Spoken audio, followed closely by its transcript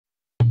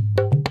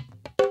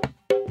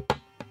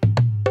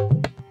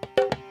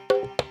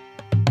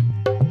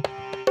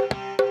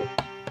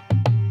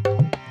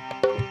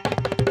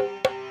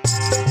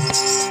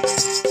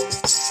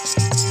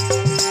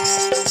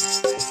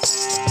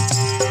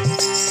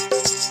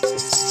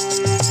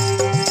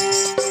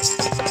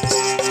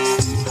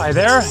Hi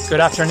there,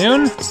 good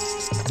afternoon.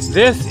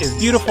 This is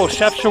beautiful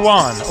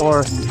Chefchaouen,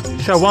 or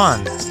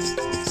Chaouen.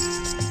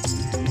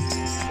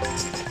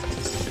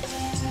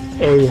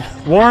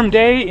 A warm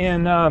day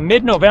in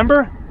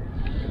mid-November.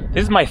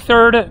 This is my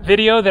third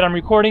video that I'm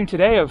recording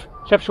today of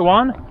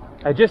Chefchaouen.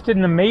 I just did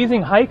an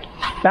amazing hike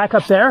back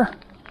up there.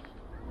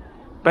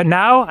 But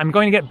now I'm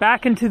going to get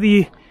back into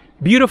the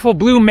beautiful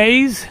blue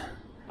maze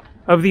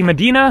of the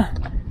Medina,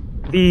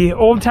 the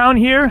old town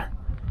here.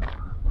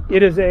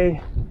 It is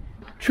a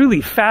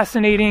truly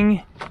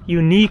fascinating,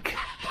 unique,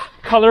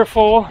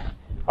 colorful,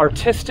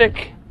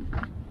 artistic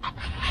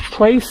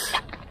place.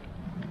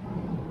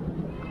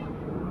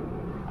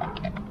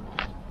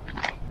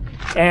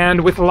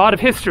 And with a lot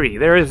of history.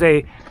 There is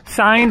a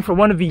sign for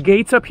one of the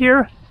gates up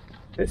here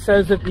that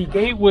says that the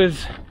gate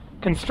was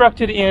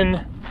constructed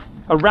in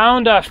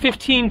around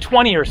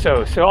 1520 or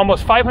so, so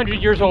almost 500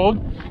 years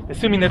old,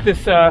 assuming that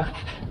this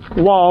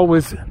wall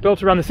was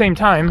built around the same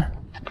time.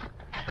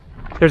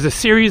 There's a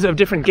series of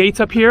different gates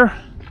up here,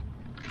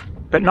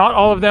 but not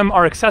all of them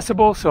are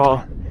accessible, so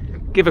I'll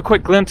give a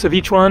quick glimpse of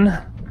each one.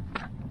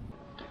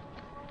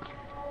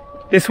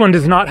 This one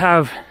does not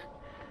have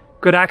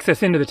good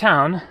access into the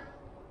town.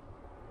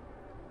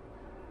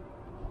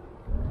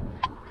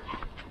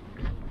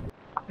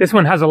 This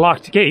one has a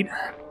locked gate,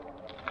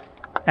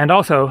 and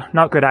also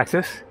not good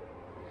access.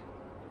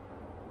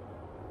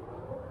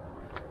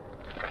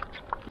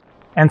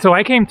 And so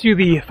I came through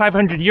the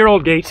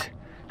 500-year-old gate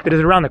that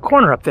is around the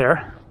corner up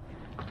there.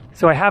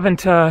 So I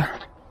haven't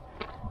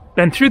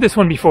been through this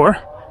one before,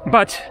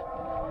 but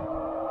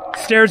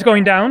stairs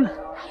going down.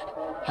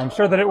 I'm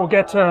sure that it will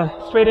get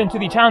straight into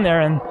the town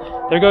there, and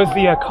there goes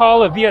the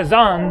call of the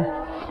azan,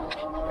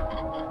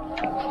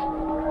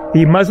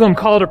 the Muslim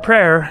call to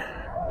prayer,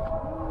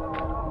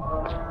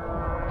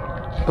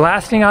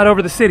 blasting out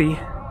over the city.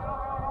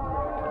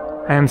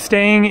 I am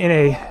staying in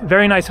a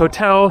very nice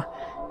hotel.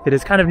 It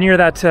is kind of near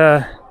that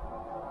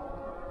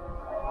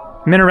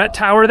minaret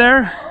tower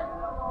there,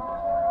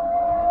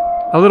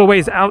 a little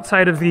ways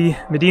outside of the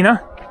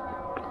Medina.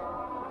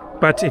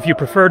 But if you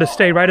prefer to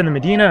stay right in the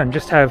Medina and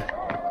just have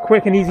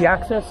quick and easy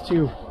access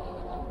to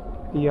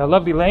the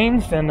lovely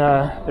lanes, then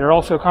there are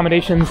also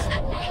accommodations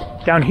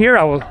down here.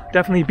 I will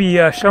definitely be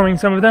showing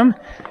some of them,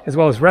 as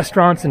well as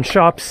restaurants and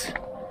shops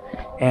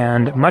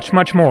and much,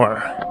 much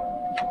more.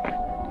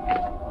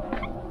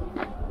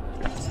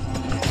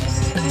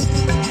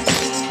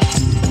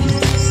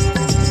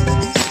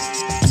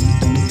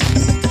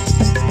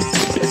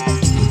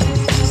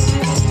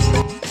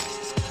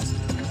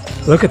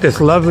 Look at this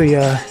lovely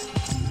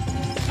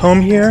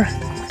home here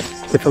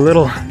with a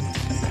little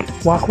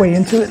walkway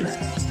into it.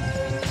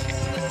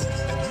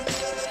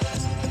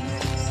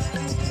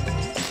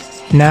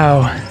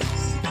 Now,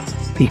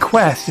 the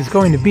quest is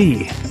going to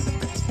be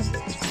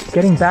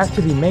getting back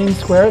to the main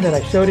square that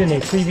I showed in a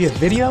previous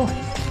video.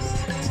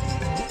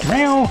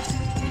 Now,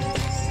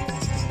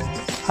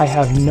 I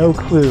have no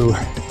clue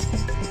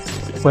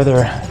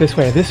whether this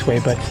way or this way,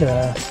 but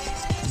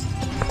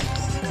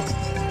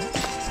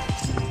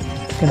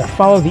gonna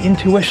follow the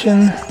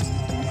intuition.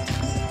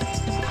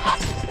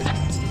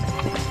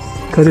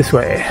 Go this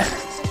way.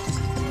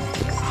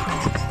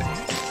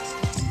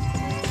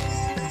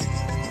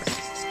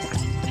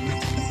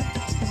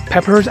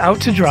 Peppers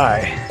out to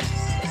dry,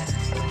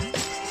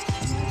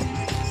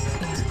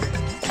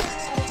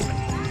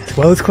 as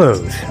well as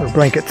clothes or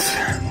blankets.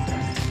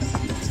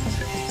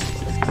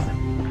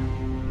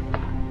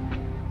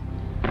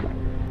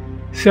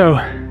 So,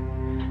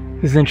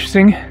 this is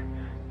interesting.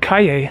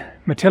 Calle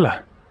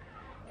Matilla.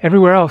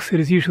 Everywhere else, it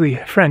is usually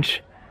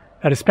French,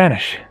 that is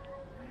Spanish.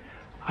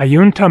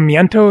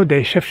 Ayuntamiento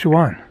de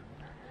Chefchaouen.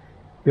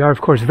 We are,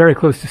 of course, very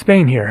close to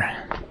Spain here.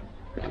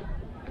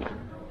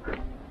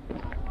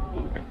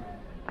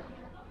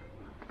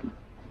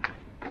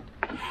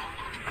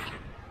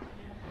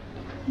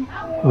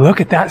 Look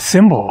at that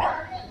symbol.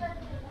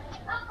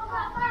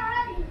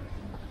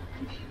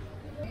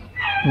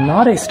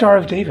 Not a Star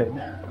of David.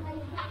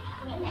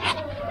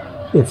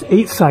 It's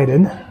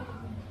 8-sided.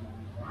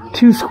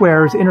 2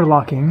 squares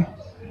interlocking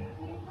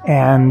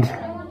and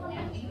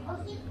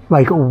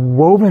like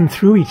woven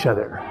through each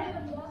other.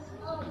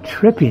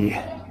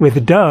 Trippy,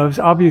 with doves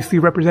obviously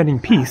representing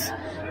peace.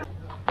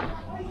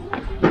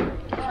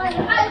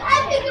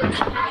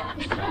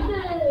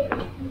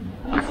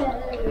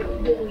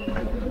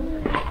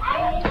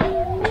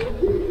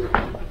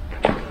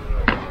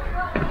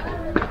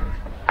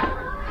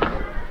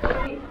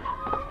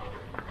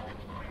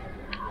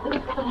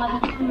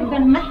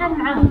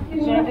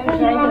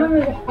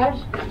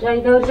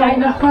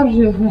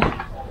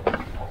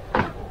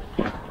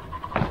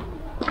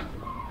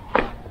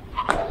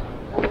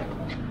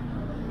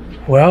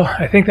 Well,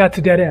 I think that's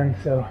a dead end,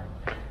 so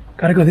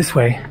gotta go this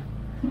way.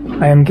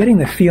 I am getting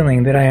the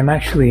feeling that I am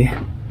actually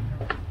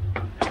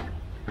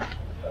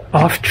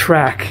off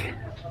track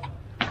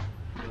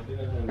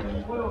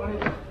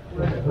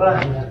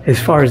as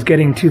far as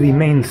getting to the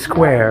main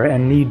square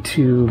and need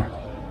to...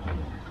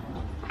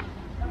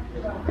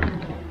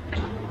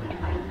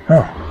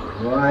 Oh.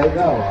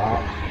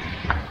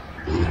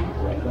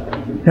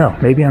 No,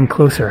 maybe I'm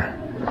closer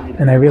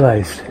than I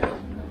realized.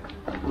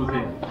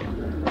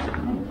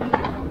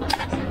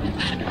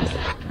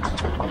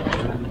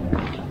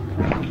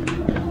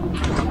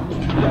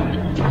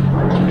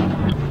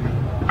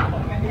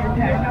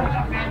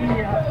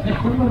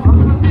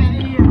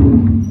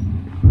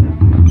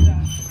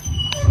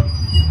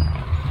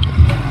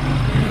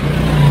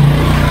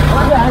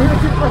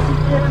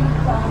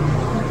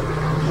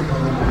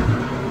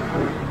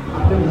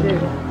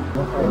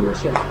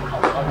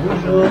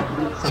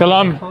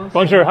 Salam,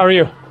 bonjour, how are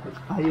you?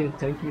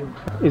 Thank you.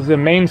 Is the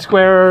main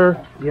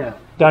square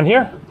down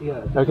here?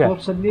 Yeah. Okay.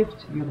 Up the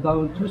lift, you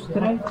down 2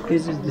 straight,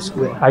 this is the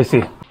square. I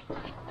see.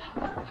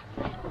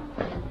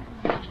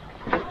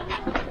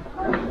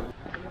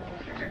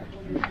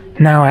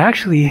 Now, I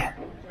actually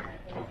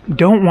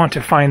don't want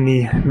to find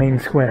the main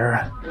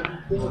square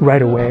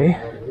right away.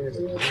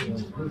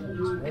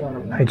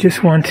 I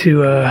just want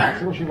to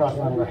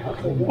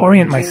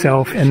orient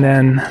myself and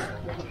then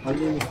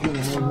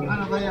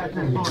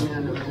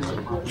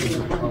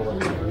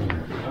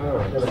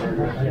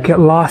get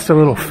lost a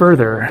little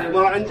further.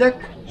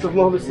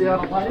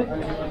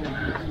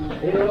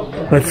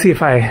 Let's see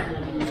if I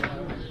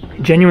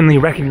genuinely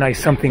recognize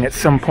something at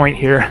some point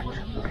here.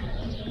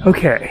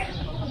 Okay.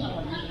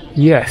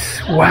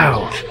 Yes.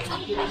 Wow.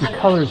 The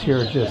colors here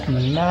are just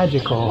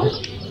magical.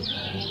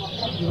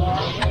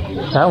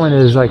 That one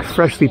is like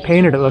freshly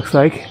painted, it looks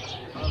like.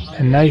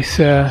 A nice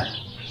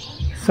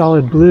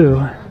solid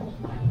blue.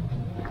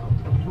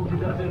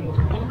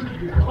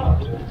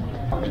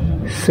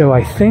 So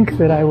I think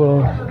that I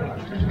will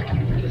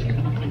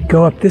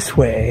go up this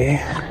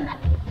way.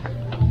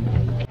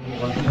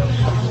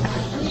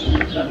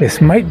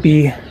 This might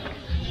be...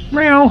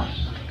 Meow.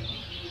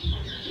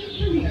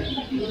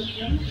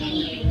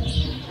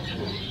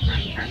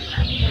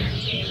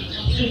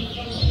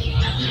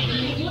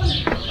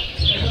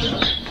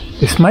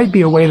 This might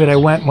be a way that I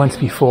went once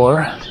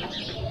before.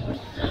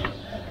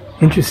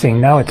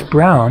 Interesting, now it's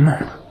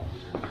brown.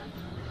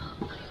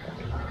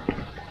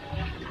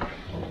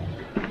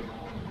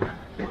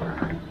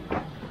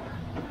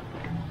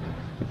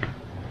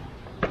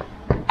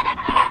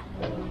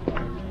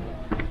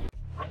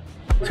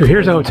 So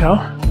here's a hotel,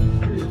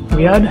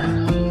 Riyadh,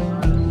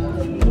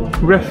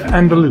 Rif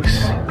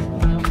Andalus.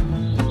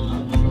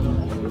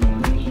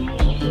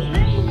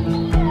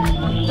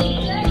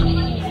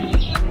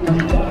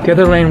 The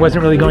other lane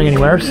wasn't really going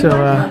anywhere, so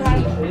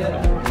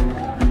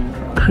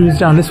cruise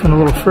down this one a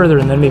little further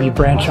and then maybe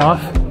branch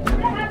off.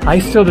 I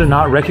still do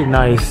not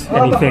recognize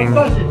anything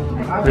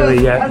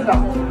really yet.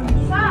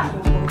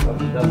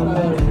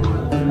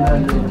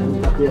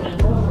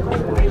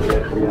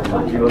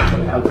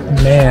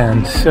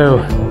 Man, so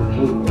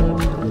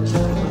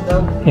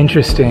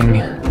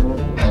interesting.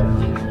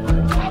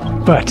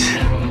 But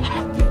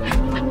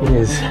it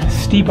is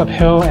steep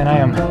uphill and I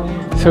am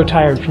so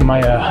tired from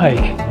my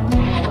hike.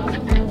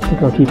 I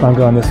think I'll keep on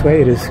going this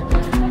way. It is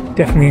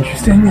definitely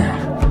interesting.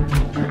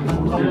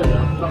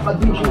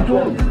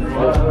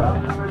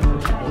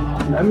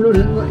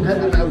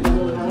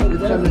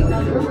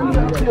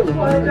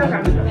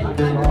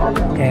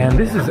 And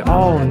this is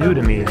all new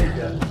to me.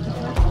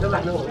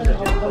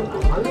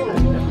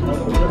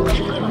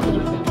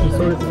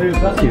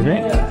 Excuse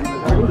me.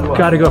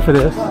 Gotta go for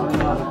this.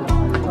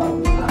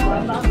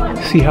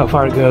 See how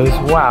far it goes.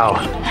 Wow.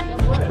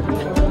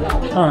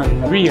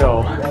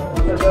 Unreal.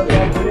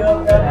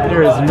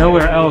 There is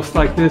nowhere else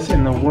like this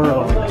in the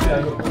world.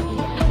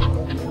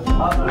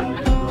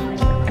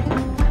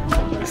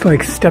 It's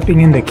like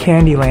stepping into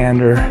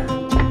Candyland or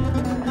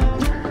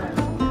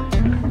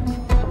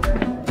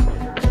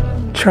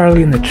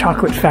Charlie and the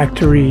Chocolate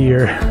Factory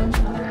or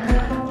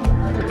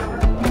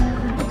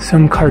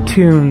some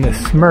cartoon, the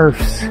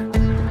Smurfs.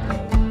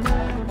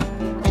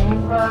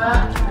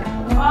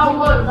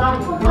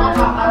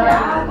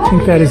 I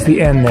think that is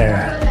the end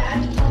there.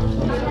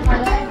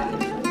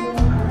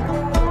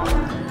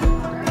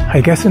 I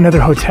guess another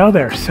hotel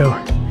there, so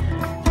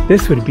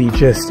this would be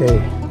just a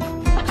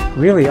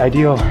really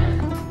ideal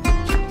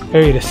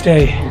area to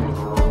stay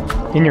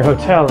in your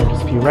hotel and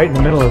just be right in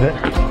the middle of it.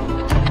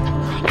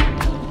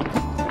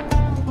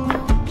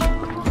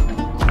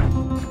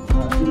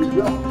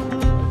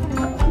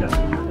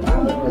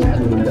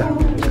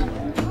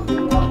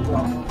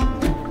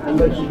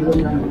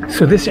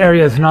 So this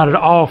area is not at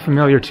all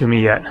familiar to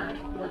me yet.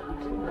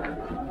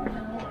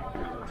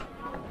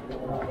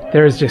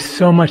 There is just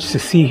so much to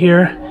see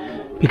here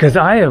because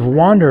I have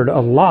wandered a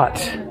lot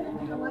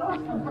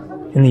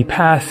in the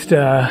past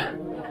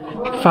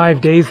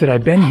 5 days that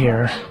I've been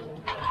here.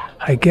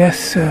 I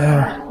guess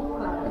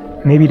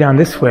maybe down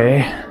this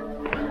way.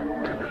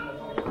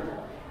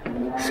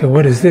 So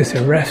what is this,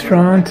 a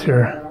restaurant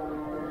or?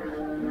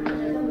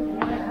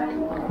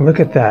 Look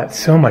at that,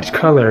 so much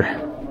color.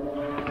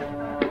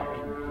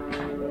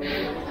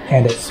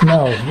 And it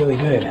smells really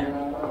good.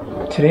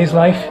 Today's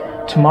life,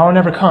 tomorrow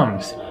never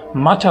comes.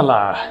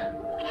 Matala.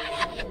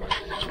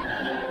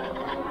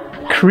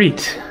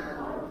 Crete,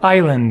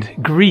 island,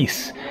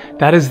 Greece.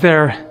 That is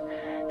their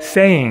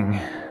saying.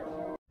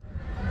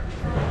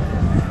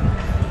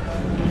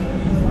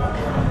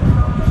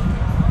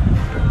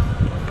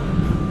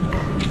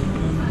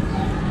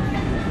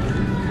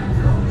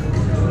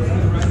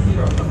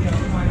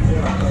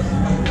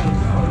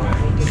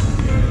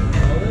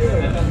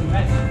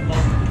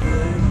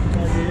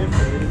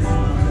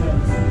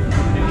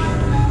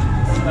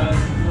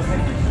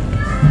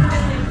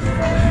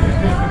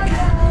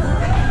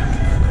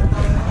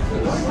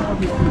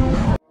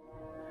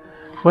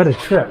 What a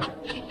trip.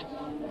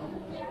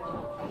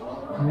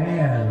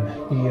 Man,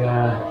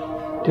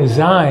 the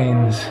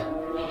designs,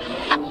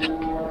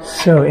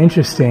 so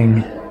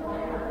interesting.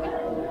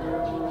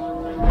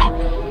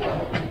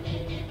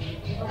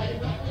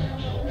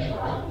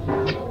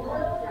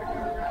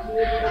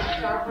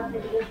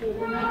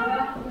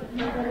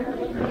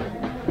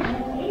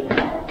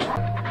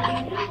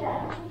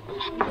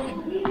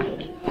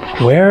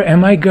 Where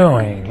am I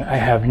going? I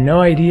have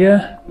no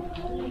idea.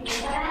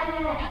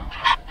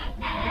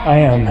 I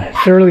am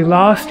thoroughly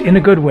lost in a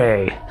good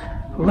way.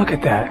 Look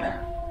at that.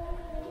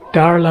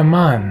 Dar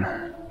Laman.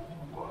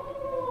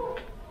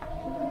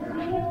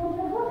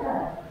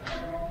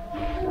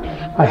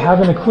 I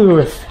haven't a clue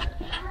if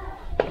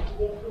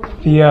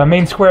the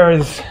main square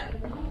is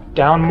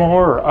down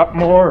more or up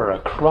more or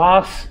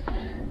across.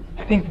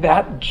 I think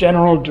that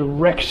general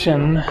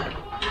direction.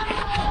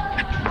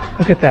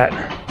 Look at that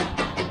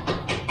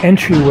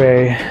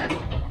entryway.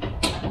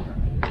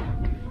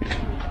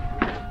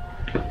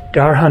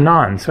 Dar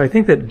Hanin. So I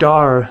think that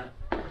Dar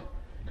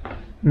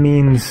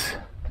means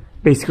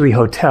basically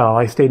hotel.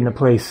 I stayed in a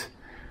place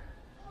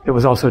that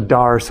was also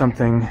Dar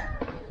something.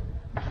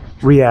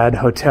 Riyadh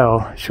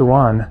Hotel,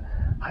 Chaouen.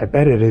 I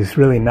bet it is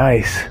really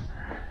nice.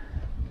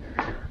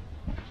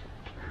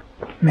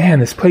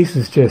 Man, this place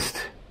is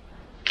just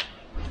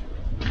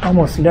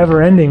almost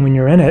never ending when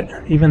you're in it,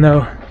 even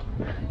though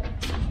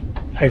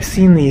I've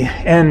seen the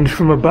end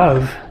from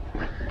above.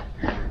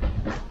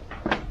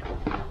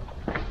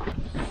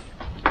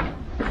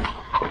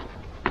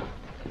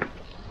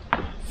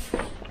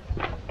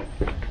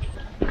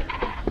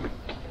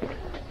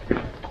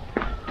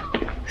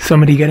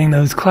 Somebody getting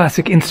those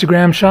classic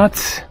Instagram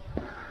shots.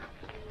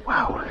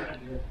 Wow.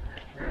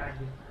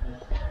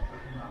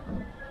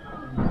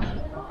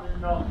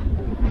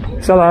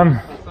 Salam.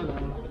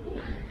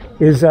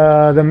 Is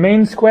the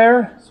main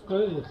square?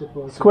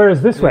 Square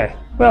is this way.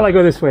 Well, I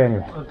go this way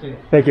anyway. Okay.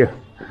 Thank you.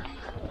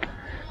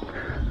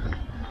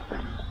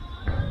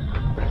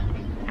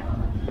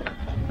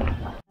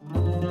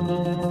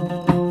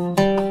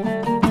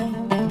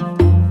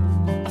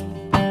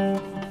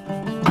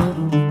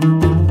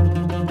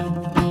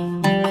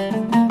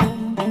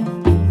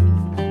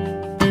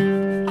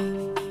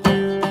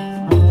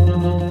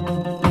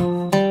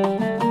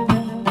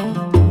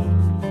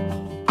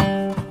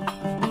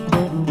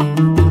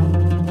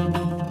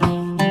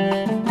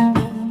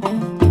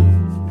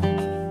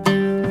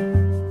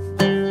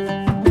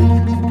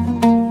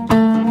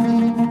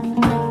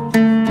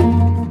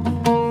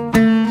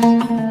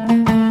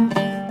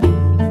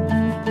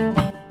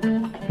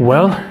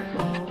 Well,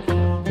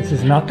 this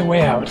is not the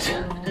way out.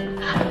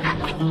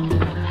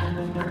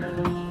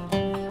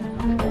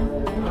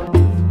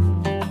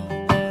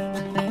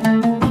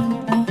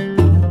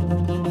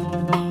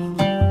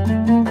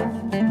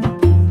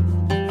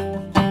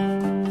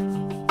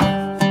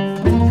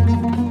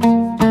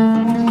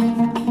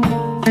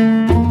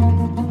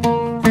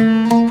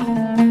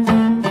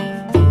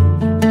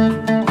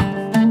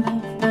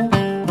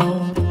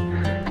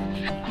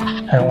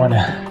 I don't want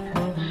to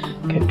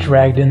get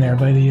dragged in there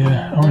by the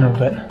owner,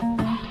 but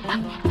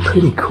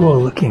pretty cool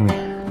looking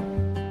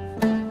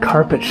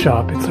carpet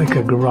shop. It's like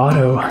a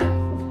grotto.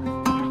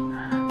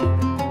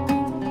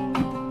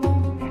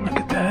 Look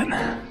at that.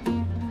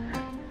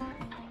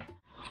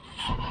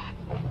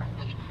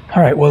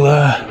 All right, well,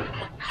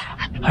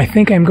 I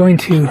think I'm going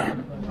to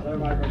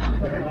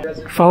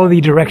follow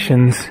the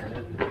directions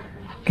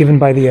given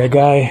by the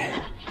guy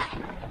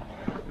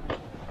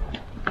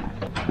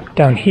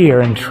down here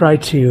and try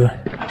to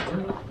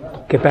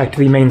get back to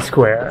the main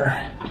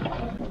square.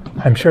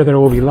 I'm sure there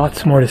will be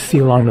lots more to see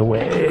along the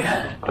way.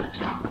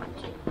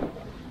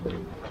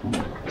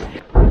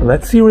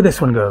 Let's see where this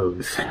one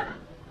goes.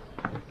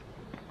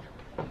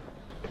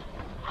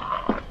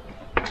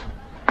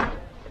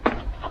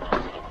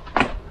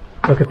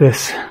 Look at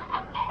this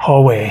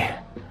hallway.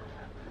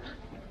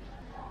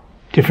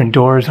 Different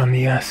doors on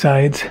the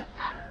sides.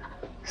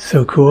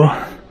 So cool.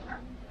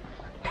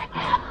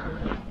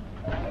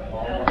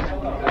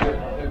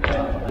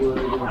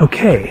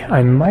 Okay,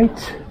 I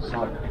might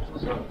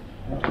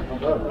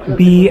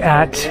be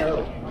at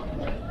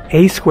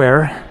a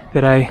square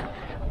that I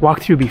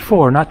walked through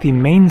before, not the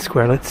main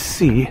square. Let's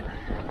see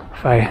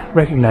if I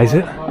recognize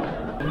it.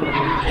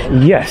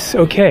 Yes,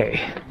 okay.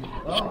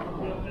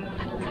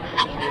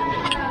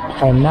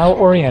 I'm now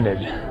oriented.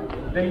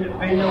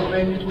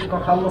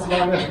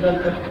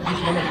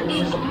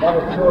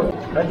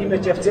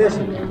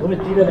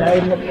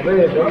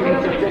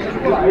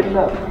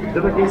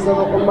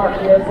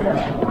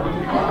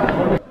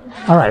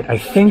 All right, I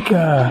think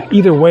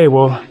either way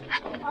will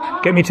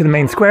get me to the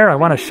main square. I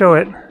want to show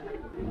it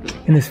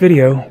in this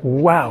video.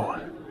 Wow.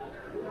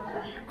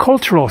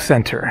 Cultural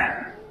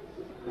center.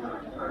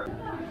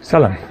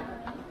 Salam.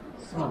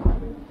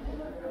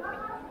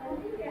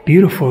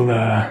 Beautiful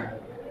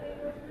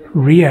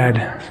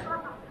Riyadh.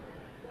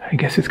 I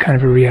guess it's kind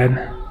of a Riyadh.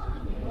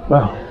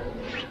 Wow.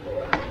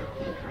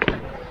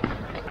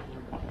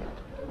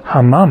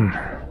 Hammam.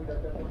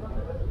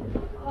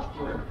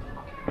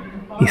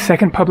 the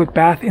second public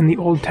bath in the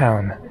Old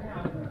Town,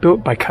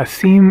 built by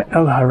Qasim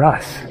El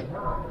Harras.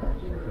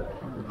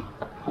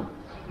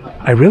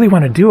 I really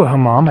want to do a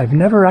hammam. I've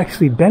never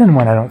actually been in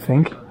one, I don't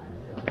think.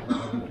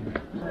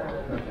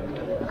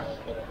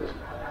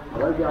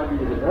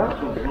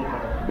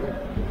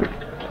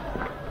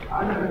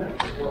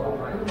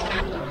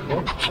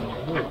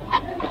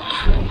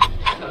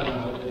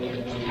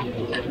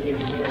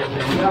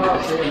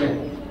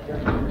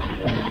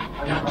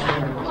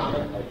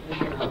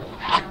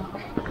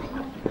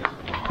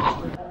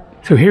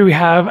 So here we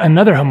have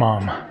another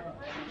hammam,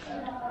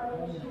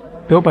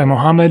 built by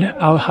Mohammed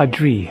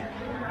Al-Hadri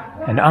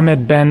and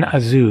Ahmed Ben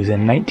Azuz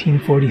in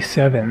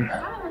 1947.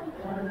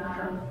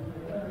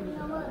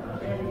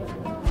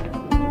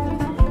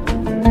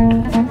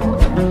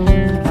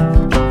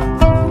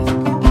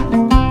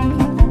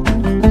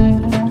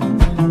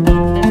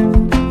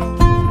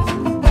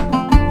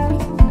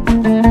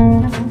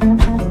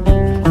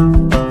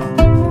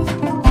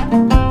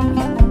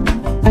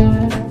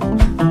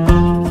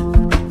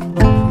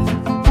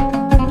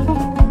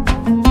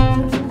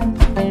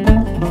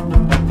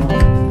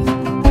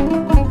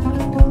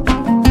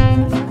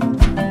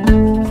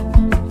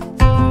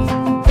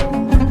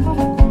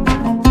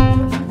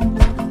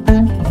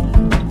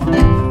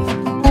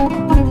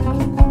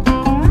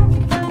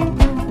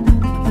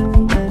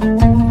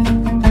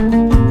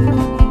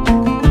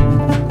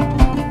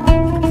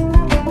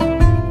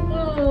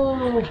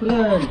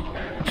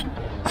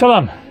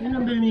 Salam. You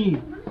remember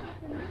me?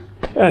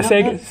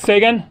 Say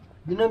again?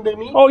 You remember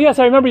me? Oh yes,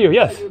 I remember you.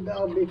 Yes.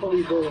 Before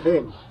we go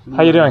home.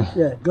 How you doing?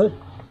 Yeah, good.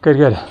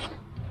 Good.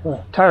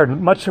 What? Tired.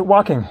 Much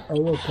walking.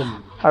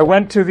 Welcome. I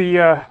went to the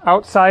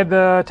outside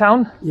the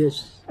town.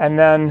 Yes. And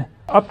then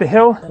up the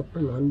hill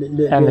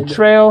And the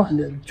trail.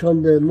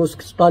 From the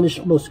mosque, Spanish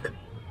mosque.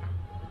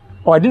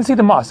 Oh, I didn't see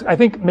the mosque. I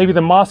think maybe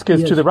the mosque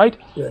is to the right.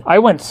 Yeah. I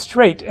went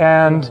straight,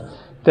 and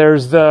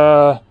there's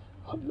the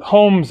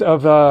homes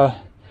of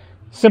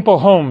simple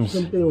homes.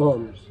 Simple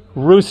homes.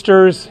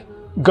 Roosters,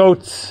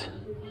 goats,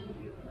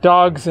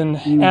 dogs, and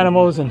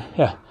animals, and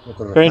yeah,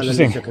 very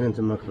interesting.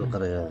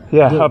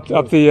 Yeah,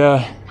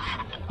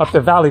 up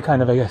the valley,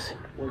 kind of, I guess.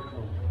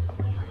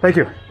 Thank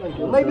you.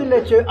 Maybe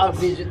later I'll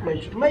visit my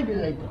shop. Maybe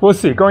later. We'll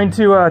see. Going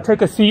to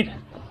take a seat,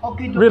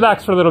 Okay.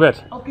 relax for a little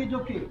bit. Okay.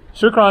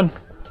 Shukran.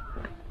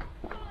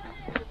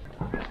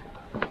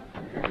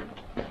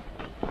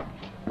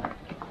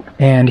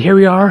 And here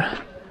we are,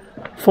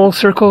 full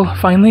circle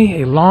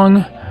finally, a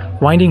long,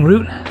 winding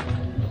route,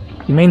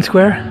 the main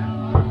square.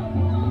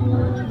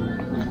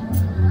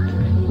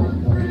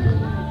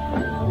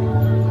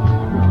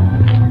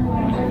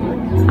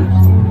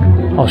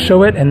 I'll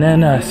show it and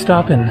then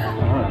stop and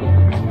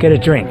get a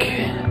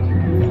drink.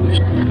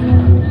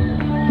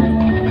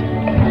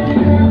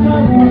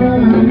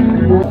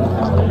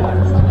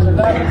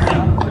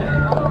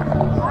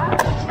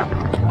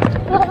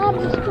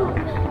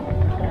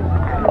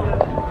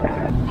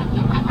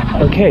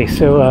 Okay,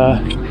 so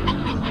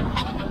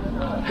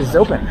this is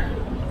open.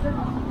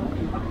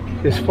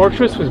 This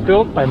fortress was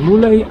built by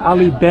Moulay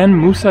Ali Ben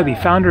Musa, the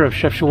founder of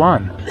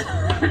Chefchaouen,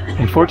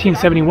 in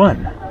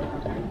 1471.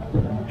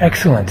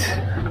 Excellent.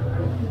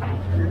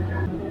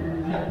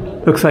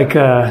 Looks like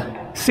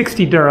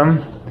 60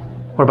 dirham,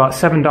 or about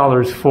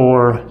 $7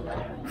 for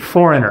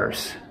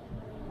foreigners.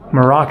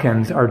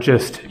 Moroccans are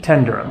just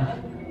 10 dirham.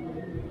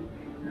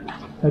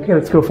 Okay,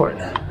 let's go for it.